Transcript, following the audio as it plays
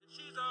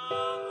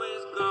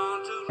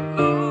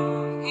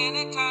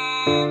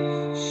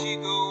Anytime she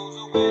goes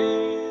away.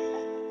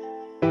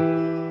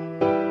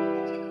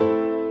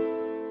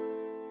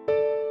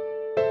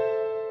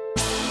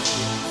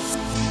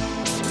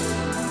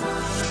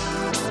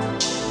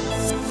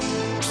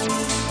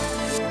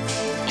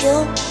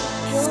 Bill,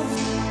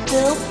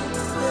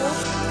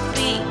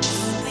 beat.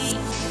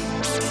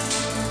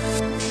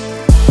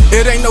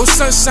 It ain't no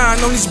sunshine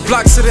on these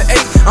blocks of the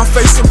 8. I'm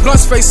facing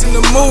blunts, facing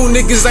the moon.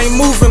 Niggas ain't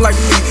moving like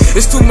me.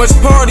 It's too much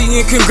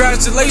partying.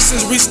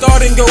 Congratulations,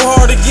 restart and go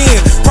hard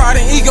again. Pride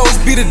and egos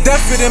be the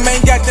death of them.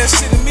 Ain't got that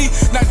shit in me.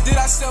 Now did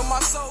I sell my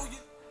soul?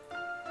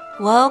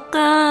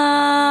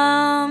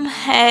 Welcome.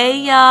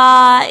 Hey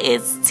y'all,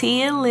 it's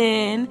Tia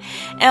Lynn,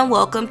 and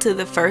welcome to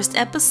the first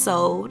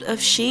episode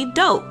of She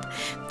Dope.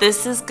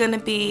 This is gonna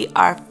be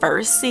our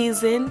first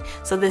season.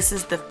 So this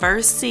is the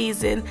first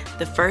season,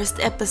 the first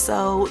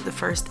episode, the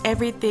first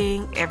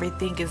everything.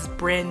 Everything is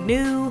brand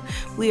new.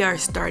 We are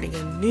starting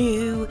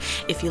anew.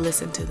 If you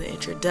listen to the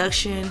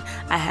introduction,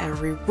 I have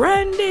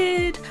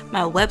rebranded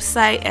my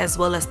website as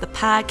well as the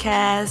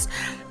podcast.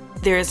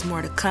 There's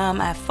more to come.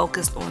 I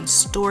focused on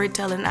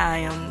storytelling. I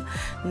am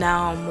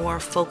now more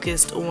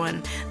focused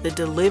on the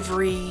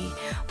delivery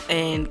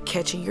and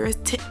catching your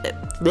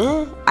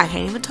I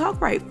can't even talk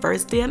right.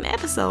 First damn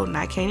episode and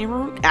I can't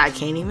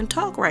even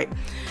talk right.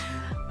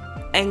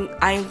 And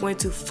I am going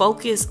to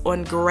focus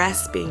on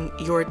grasping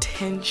your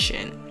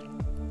attention.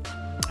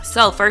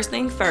 So first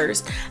thing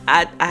first,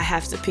 I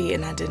have to pee,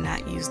 and I did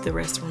not use the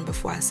restroom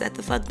before I sat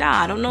the fuck down.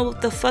 I don't know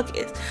what the fuck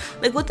is.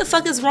 Like, what the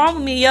fuck is wrong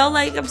with me, yo?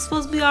 Like, I'm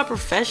supposed to be all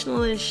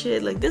professional and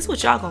shit. Like, this is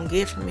what y'all gonna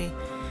get from me.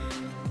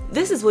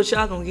 This is what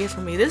y'all gonna get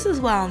from me. This is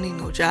why I don't need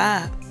no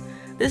job.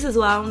 This is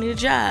why I don't need a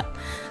job.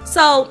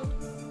 So,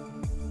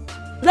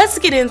 let's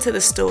get into the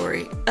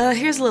story.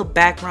 Here's a little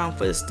background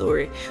for the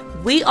story.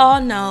 We all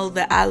know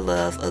that I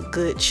love a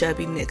good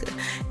chubby nigga.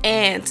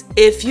 And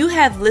if you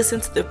have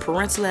listened to the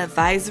parental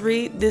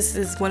advisory, this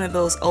is one of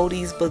those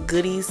oldies but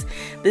goodies.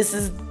 This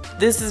is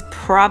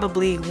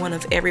probably one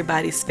of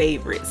everybody's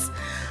favorites.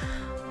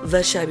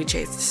 The Chubby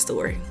Chaser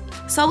story.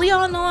 So we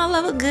all know I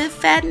love a good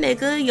fat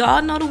nigga.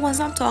 Y'all know the ones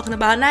I'm talking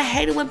about. And I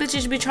hate it when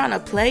bitches be trying to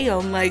play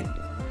them. Like,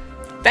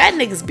 fat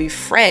niggas be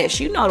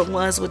fresh. You know the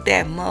ones with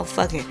that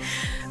motherfucking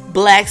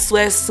black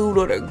sweatsuit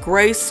or the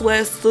gray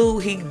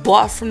sweatsuit he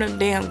bought from the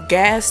damn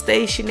gas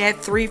station, that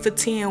 3 for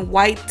 $10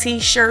 white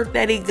t-shirt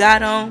that he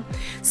got on,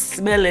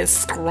 smelling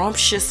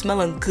scrumptious,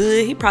 smelling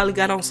good. He probably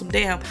got on some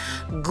damn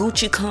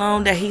Gucci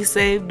cologne that he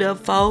saved up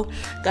for,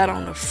 got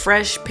on a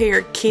fresh pair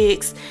of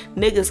kicks.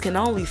 Niggas can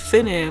only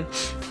fit in,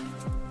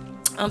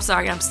 I'm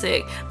sorry, I'm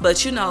sick,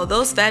 but you know,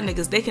 those fat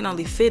niggas, they can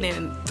only fit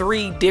in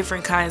 3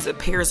 different kinds of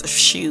pairs of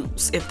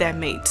shoes, if that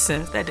made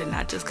sense. That did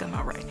not just come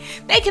out right.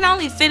 They can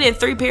only fit in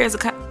 3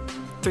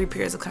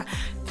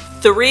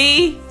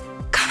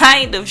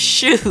 kind of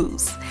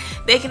shoes.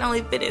 They can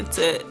only fit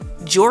into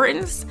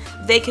Jordans,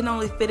 they can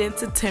only fit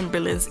into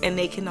Timberlands, and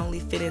they can only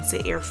fit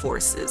into Air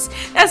Forces.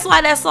 That's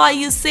why that's all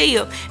you see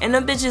them. And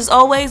them bitches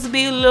always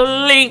be a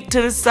little linked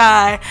to the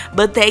side,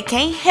 but they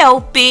can't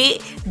help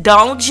it.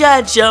 Don't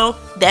judge them.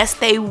 That's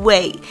their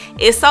way.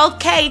 It's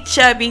okay,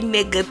 chubby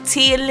nigga.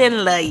 Tia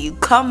Lynn love you.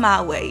 Come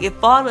my way.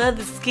 If all the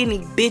other skinny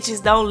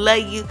bitches don't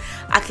love you,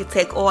 I can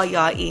take all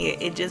y'all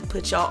in and just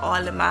put y'all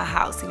all in my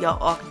house, and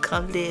y'all all can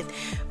come live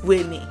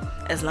with me.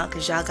 As long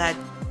as y'all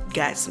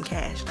got some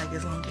cash. Like,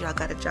 as long as y'all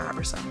got a job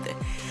or something.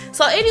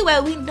 So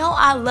anyway, we know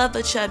I love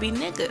a chubby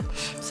nigga.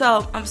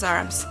 So I'm sorry,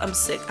 I'm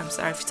sick. I'm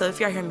sorry. So if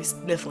y'all hear me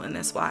sniffling,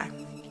 that's why.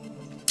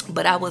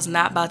 But I was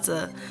not about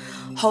to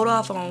hold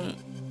off on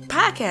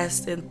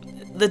podcasting.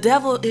 The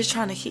devil is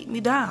trying to keep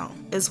me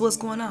down, is what's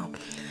going on.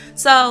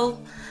 So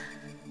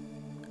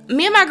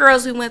me and my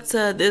girls, we went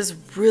to this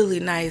really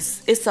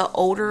nice, it's an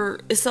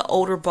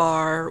older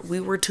bar. We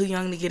were too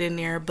young to get in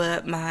there,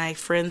 but my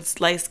friend's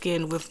light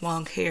skin with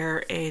long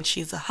hair, and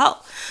she's a hoe.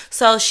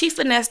 So she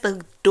finessed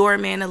the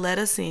doorman to let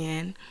us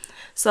in.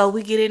 So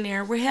we get in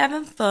there, we're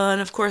having fun.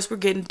 Of course, we're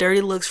getting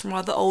dirty looks from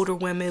all the older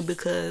women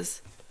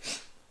because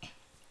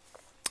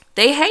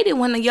they hate it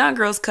when the young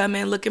girls come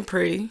in looking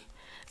pretty.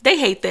 They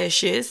hate that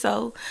shit.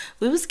 So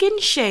we was getting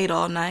shade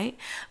all night.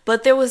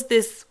 But there was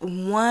this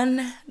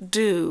one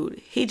dude.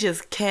 He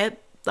just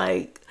kept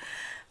like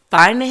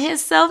finding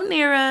himself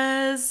near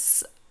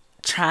us,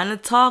 trying to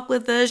talk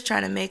with us,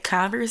 trying to make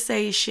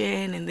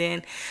conversation. And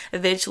then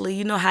eventually,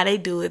 you know how they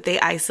do it. They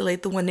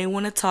isolate the one they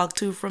want to talk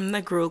to from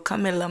the group.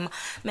 Come here,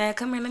 man,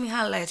 come here. Let me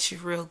holler at you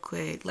real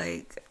quick.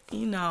 Like,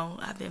 you know,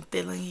 I've been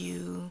feeling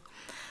you.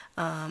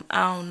 I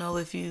don't know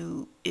if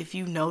you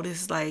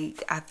notice,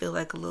 like, I feel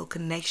like a little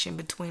connection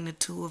between the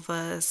two of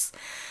us,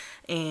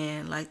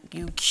 and like,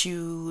 you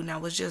cute, and I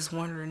was just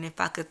wondering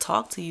if I could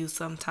talk to you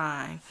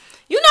sometime.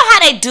 You know how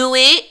they do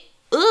it.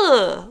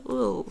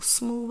 Ugh,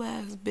 smooth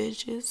ass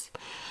bitches.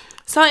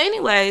 So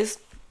anyways,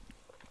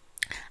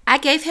 I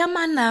gave him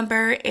my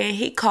number, and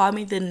he called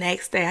me the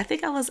next day. I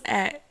think I was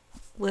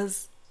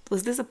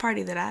this a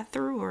party that I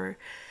threw, or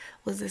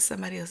was this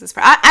somebody else's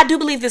party? I do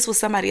believe this was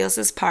somebody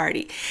else's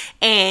party.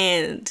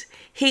 And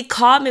he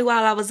called me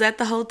while I was at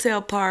the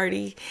hotel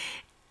party.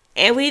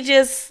 And we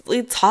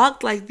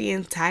talked like the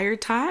entire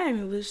time.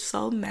 It was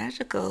so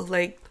magical.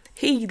 Like,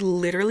 he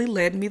literally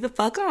led me the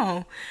fuck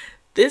on.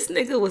 This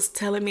nigga was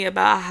telling me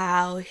about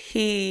how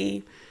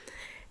he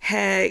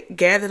had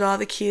gathered all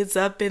the kids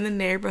up in the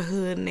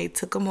neighborhood and they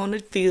took them on a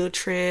field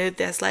trip.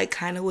 That's like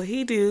kind of what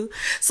he do.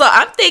 So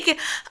I'm thinking,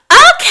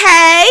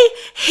 okay,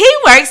 he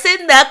works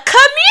in the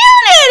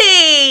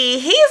community.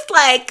 He's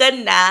like a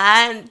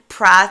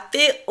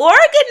non-profit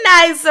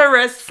organizer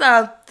or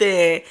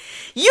something.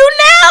 You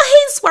know,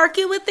 he's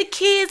working with the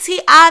kids. He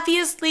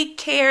obviously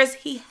cares.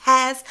 He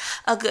has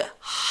a good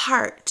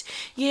heart.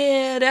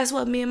 Yeah, that's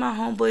what me and my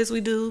homeboys, we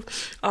do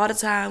all the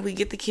time. We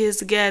get the kids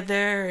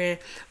together and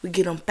we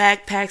get them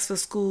backpacks for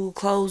school,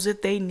 clothes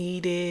if they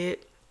need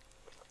it.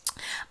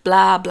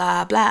 Blah,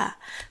 blah, blah.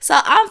 So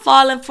I'm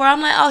falling for,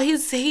 I'm like, oh,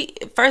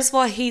 first of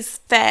all, he's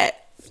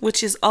fat,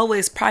 which is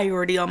always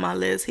priority on my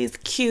list. He's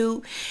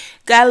cute,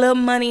 got a little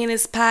money in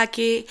his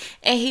pocket,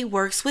 and he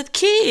works with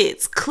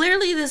kids.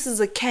 Clearly, this is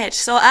a catch.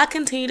 So I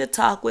continue to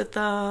talk with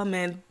him,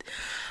 and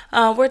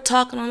we're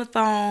talking on the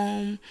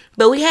phone.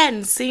 But we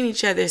hadn't seen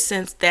each other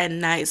since that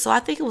night. So I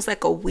think it was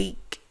like a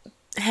week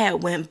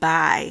had went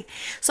by.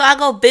 So I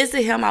go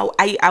visit him.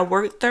 I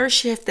worked third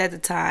shift at the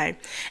time,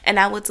 and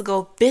I went to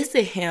go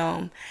visit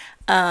him.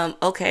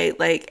 Okay,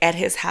 like at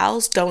his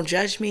house. Don't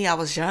judge me. I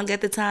was young at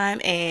the time,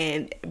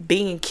 and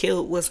being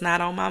killed was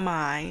not on my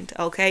mind.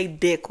 Okay,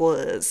 dick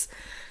was.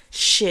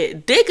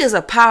 Shit, dick is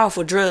a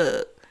powerful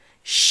drug.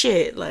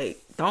 Shit,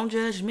 like, don't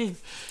judge me.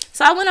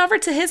 So I went over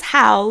to his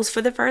house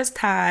for the first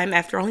time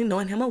after only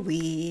knowing him a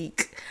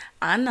week.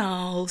 I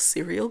know,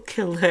 serial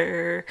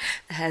killer,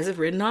 has it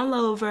written all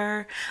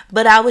over,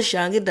 but I was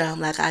young and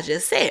dumb, like I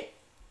just said.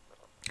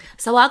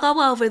 So I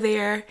go over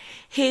there.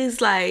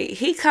 He's like,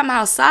 he come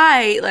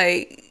outside,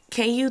 like,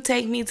 can you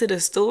take me to the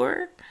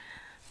store?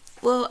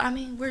 Well, I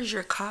mean, where's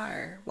your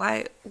car?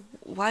 Why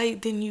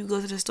didn't you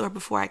go to the store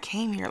before I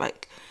came here?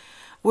 Like,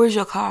 where's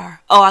your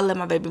car? Oh, I let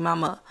my baby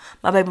mama.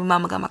 My baby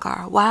mama got my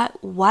car. Why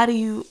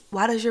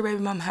does your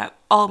baby mama have,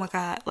 oh my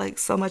God, like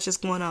so much is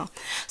going on.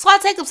 So I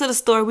take him to the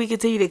store. We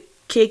continue to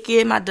kick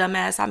it. My dumb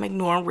ass, I'm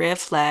ignoring red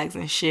flags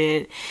and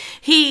shit.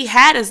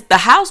 The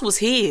house was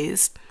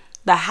his.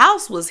 The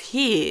house was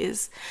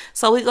his.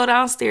 So we go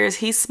downstairs.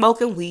 He's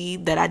smoking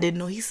weed that I didn't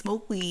know he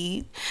smoked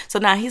weed. So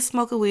now he's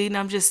smoking weed and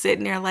I'm just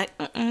sitting there like,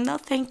 no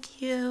thank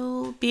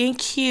you. Being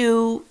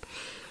cute.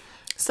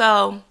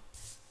 So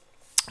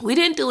we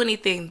didn't do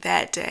anything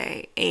that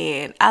day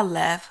and I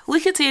left. We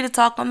continued to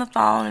talk on the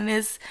phone and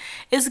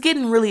it's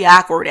getting really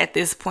awkward at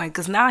this point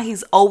because now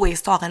he's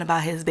always talking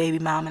about his baby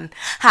mom and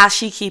how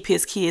she keep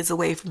his kids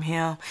away from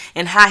him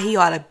and how he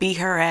ought to beat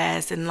her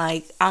ass. And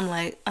like, I'm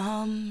like,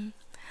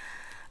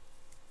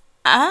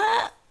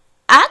 I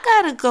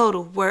gotta go to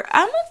work.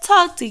 I'm gonna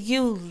talk to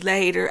you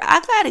later. I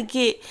gotta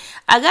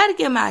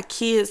get my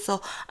kids,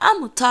 so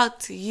I'm gonna talk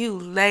to you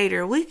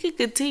later. We could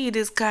continue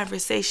this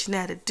conversation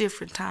at a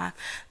different time.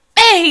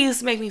 Man, he used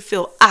to make me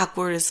feel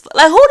awkward as fuck.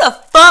 Like, who the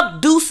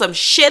fuck do some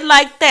shit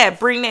like that?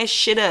 Bring that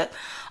shit up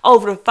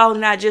over the phone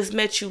and I just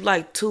met you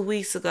like 2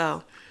 weeks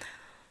ago.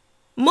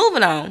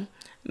 Moving on.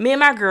 Me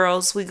and my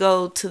girls, we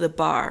go to the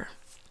bar.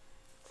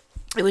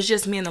 It was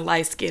just me and the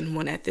light-skinned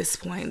one at this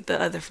point.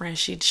 The other friend,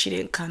 she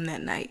didn't come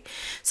that night.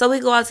 So we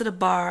go out to the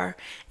bar,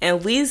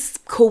 and we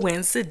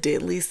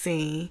coincidentally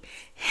seen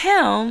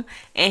him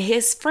and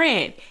his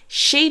friend.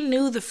 She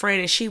knew the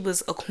friend, and she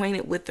was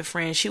acquainted with the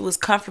friend. She was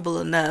comfortable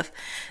enough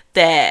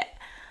that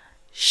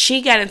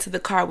she got into the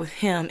car with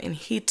him, and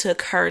he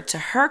took her to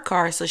her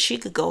car so she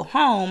could go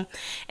home.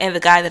 And the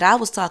guy that I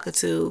was talking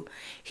to,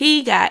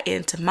 he got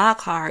into my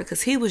car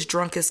because he was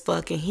drunk as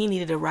fuck and he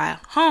needed a ride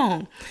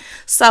home.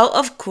 So,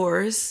 of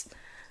course,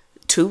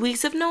 2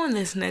 weeks of knowing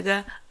this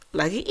nigga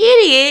like an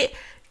idiot,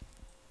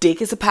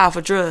 dick is a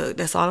powerful drug.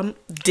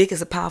 Dick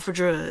is a powerful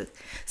drug.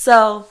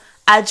 So,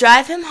 I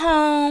drive him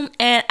home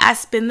and I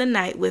spend the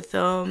night with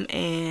him,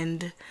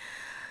 and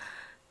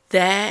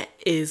that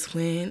is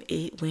when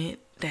it went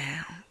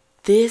down.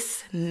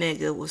 This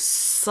nigga was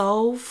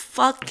so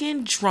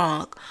fucking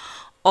drunk.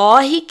 All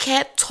he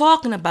kept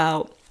talking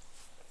about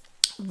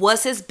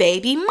was his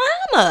baby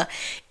mama.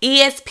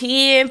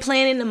 ESPN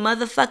playing in the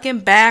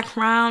motherfucking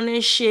background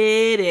and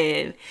shit,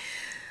 and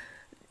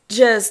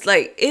just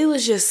like, it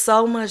was just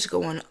so much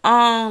going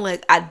on.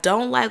 Like, I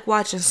don't like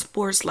watching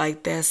sports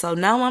like that, so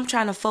now I'm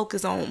trying to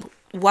focus on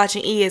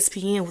watching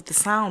ESPN with the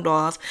sound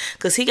off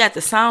because he got the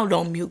sound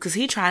on mute because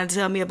he trying to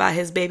tell me about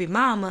his baby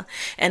mama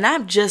and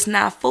I'm just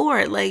not for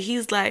it. Like,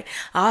 he's like,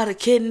 oh, to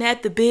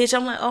kidnap the bitch.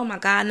 I'm like, oh my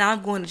God, now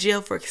I'm going to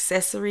jail for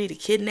accessory to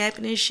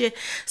kidnapping and shit.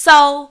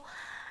 So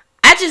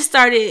I just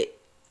started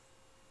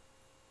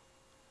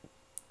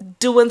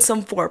doing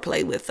some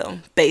foreplay with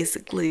him.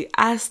 Basically,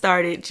 I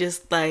started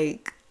just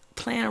like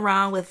playing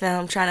around with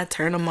him, trying to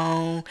turn him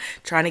on,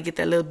 trying to get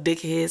that little dick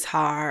of his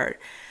hard.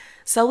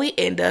 So we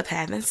end up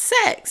having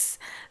sex.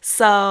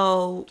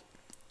 So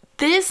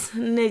this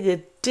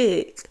nigga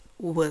dick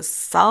was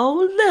so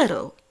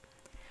little,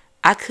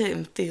 I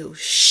couldn't feel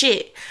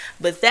shit.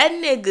 But that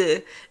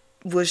nigga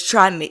was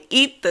trying to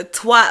eat the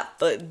twat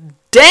for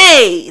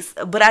days.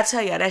 But I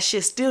tell y'all, that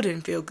shit still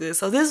didn't feel good.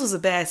 So this was a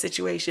bad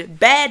situation.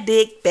 Bad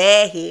dick,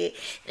 bad head.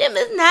 Them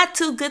is not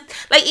too good.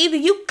 Like either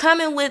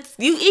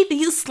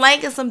you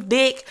slanging some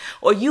dick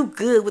or you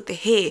good with the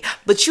head.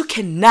 But you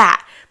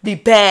cannot be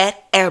bad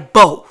at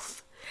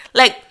both.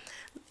 Like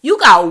you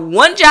got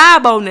one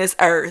job on this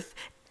earth.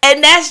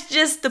 And that's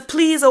just to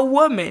please a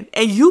woman.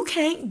 And you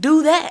can't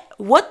do that.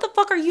 What the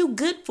fuck are you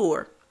good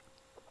for?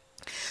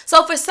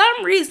 So for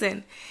some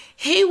reason,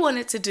 he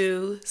wanted to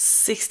do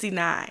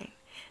 69.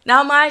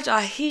 Now, mind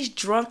y'all, he's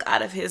drunk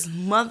out of his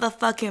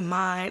motherfucking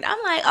mind.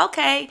 I'm like,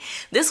 okay,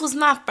 this was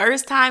my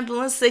first time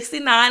doing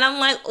 69. I'm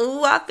like,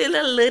 ooh, I feel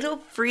a little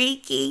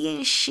freaky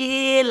and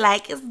shit.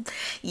 Like,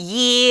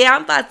 yeah,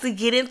 I'm about to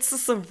get into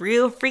some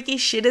real freaky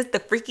shit. It's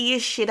the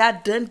freakiest shit I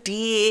done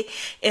did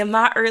in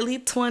my early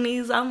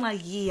 20s. I'm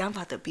like, yeah, I'm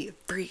about to be a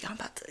freak.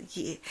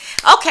 Yeah.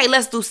 Okay,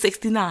 let's do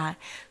 69.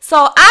 So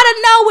out of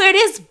nowhere,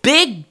 this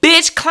big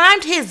bitch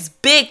climbed his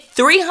big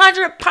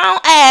 300-pound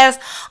ass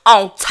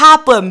on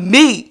top of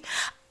me.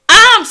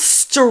 I'm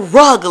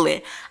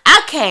struggling.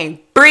 I can't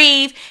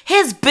breathe.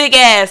 His big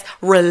ass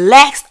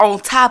relaxed on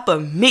top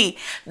of me,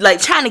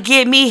 like trying to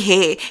get me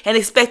head and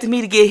expecting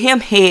me to get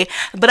him head.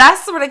 But I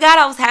swear to God,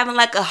 I was having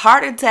like a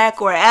heart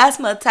attack or an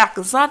asthma attack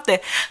or something,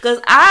 because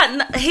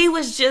he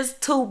was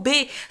just too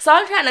big. So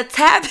I'm trying to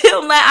tap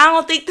him like, I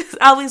don't think this is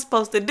how we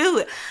supposed to do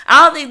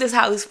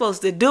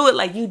it.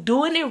 Like, you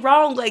doing it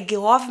wrong. Like, get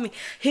off of me.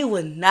 He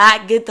would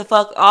not get the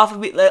fuck off of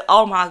me. Like,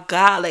 oh my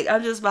God. Like,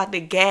 I'm just about to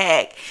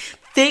gag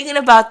thinking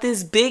about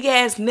this big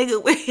ass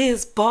nigga with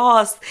his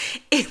balls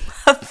in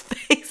my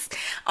face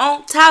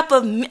on top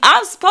of me.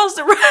 I'm supposed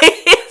to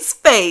write his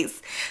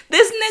face.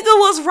 This nigga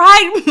was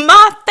writing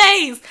my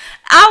face.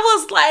 I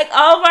was like,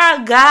 oh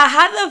my God,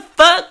 how the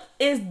fuck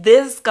is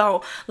this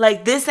going?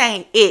 Like, this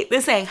ain't it.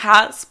 This ain't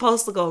how it's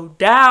supposed to go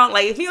down.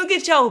 Like, if you don't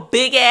get your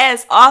big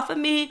ass off of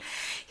me.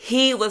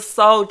 He was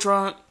so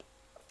drunk.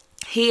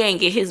 He ain't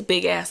get his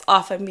big ass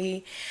off of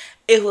me.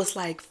 It was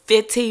like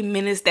 15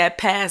 minutes that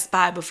passed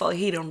by before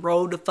he done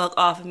rolled the fuck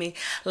off of me.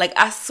 Like,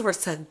 I swear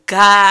to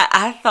God,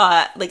 I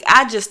thought, like,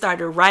 I just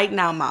started writing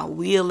out my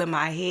wheel in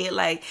my head.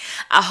 Like,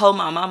 I hope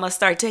my mama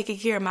start taking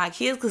care of my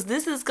kids, because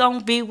this is going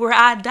to be where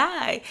I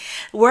die.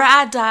 Where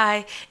I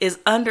die is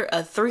under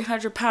a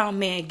 300-pound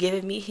man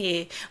giving me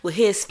head with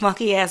his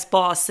funky ass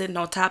ball sitting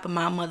on top of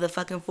my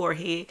motherfucking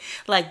forehead.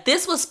 Like,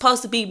 this was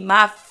supposed to be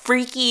my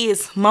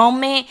freakiest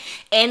moment,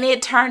 and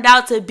it turned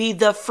out to be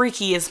the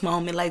freakiest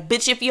moment. Like,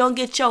 bitch, if you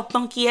don't get your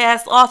funky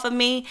ass off of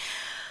me.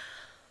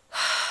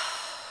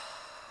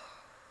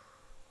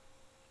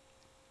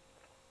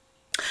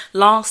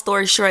 Long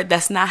story short,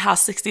 that's not how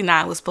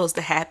 69 was supposed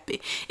to happen.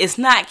 It's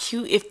not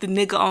cute if the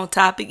nigga on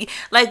top of you.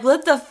 Like,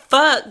 what the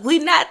fuck? We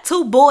not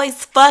two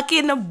boys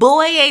fucking. The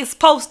boy ain't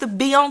supposed to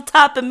be on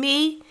top of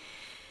me.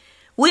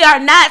 We are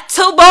not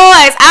two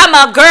boys.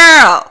 I'm a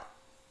girl.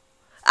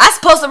 I'm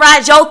supposed to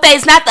ride your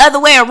face, not the other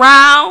way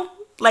around.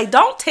 Like,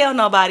 don't tell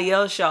nobody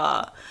else,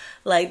 y'all.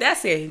 Like,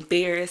 that's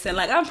embarrassing.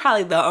 Like, I'm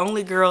probably the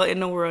only girl in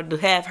the world to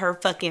have her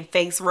fucking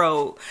face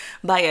rolled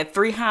by a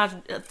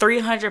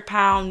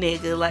 300-pound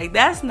nigga. Like,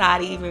 that's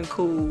not even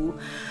cool.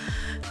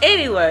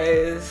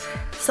 Anyways,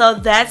 so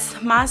that's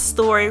my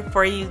story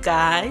for you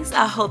guys.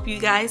 I hope you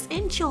guys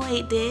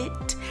enjoyed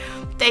it.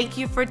 Thank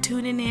you for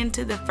tuning in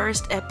to the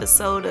first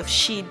episode of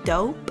She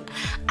Dope.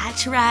 I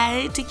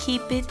tried to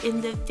keep it in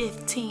the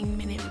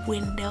 15-minute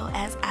window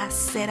as I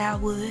said I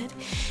would.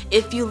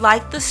 If you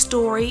like the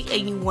story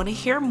and you want to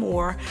hear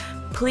more,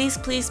 please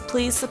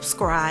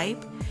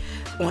subscribe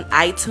on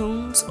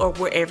iTunes or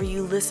wherever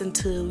you listen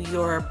to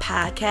your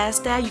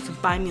podcast at. You can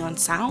find me on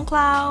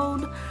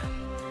SoundCloud,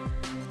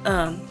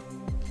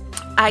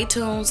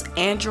 iTunes,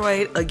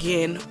 Android.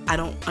 Again, I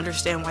don't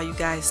understand why you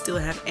guys still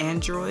have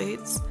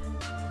Androids.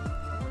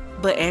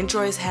 But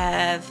Androids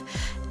have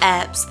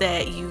apps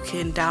that you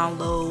can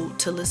download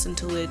to listen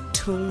to it.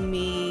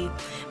 TuneMe.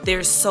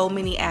 There's so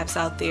many apps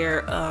out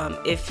there.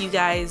 If you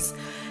guys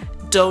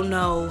don't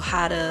know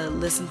how to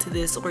listen to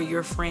this, or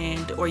your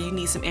friend, or you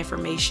need some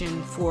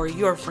information for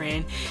your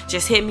friend,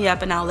 just hit me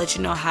up and I'll let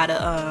you know how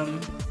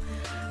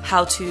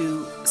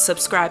to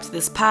subscribe to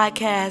this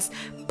podcast.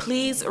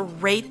 Please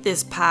rate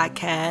this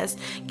podcast.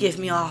 Give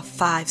me all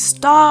 5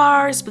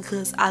 stars,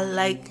 because I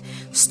like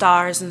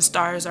stars and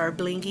stars are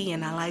blingy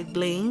and I like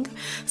bling.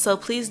 So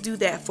please do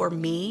that for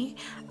me.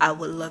 I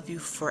would love you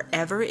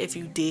forever if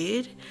you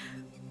did.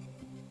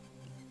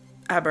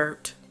 I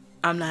burped.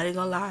 I'm not even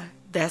gonna lie.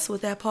 That's what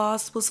that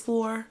pause was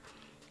for.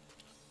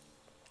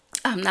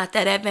 I'm not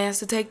that advanced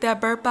to take that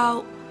burp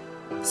out.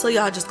 So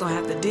y'all just gonna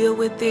have to deal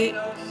with it.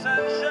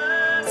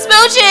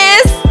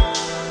 Smooches!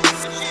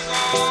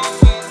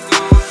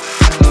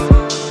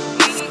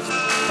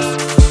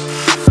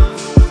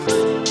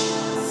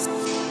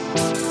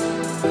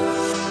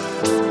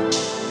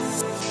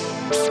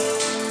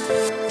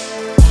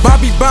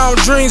 be bound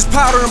dreams,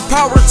 powder and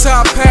power till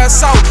I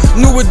pass out.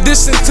 New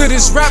addition to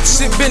this rap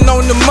shit, been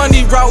on the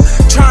money route.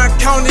 Try and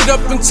count it up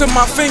until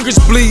my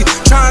fingers bleed.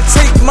 Try and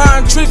take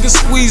mine, trigger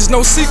squeeze.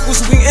 No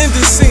sequels, we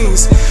ending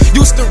scenes.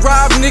 Used to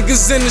rob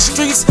niggas in the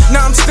streets,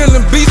 now I'm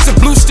stealing beats. A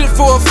blue strip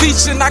for a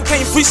feature, and I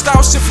can't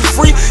freestyle shit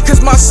for free.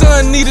 Cause my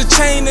son need a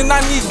chain and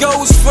I need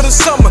goals for the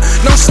summer.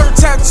 No shirt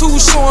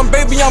tattoos showing,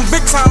 baby, I'm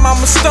big time,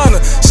 I'm a stunner.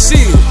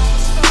 Shit.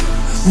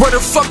 Where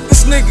the fuck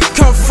this nigga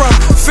come from?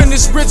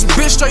 Finished rich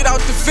bitch straight out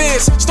the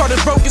feds. Started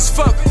broke as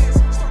fuck.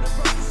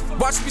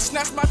 Watch me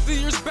snatch my 3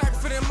 years back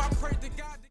for them.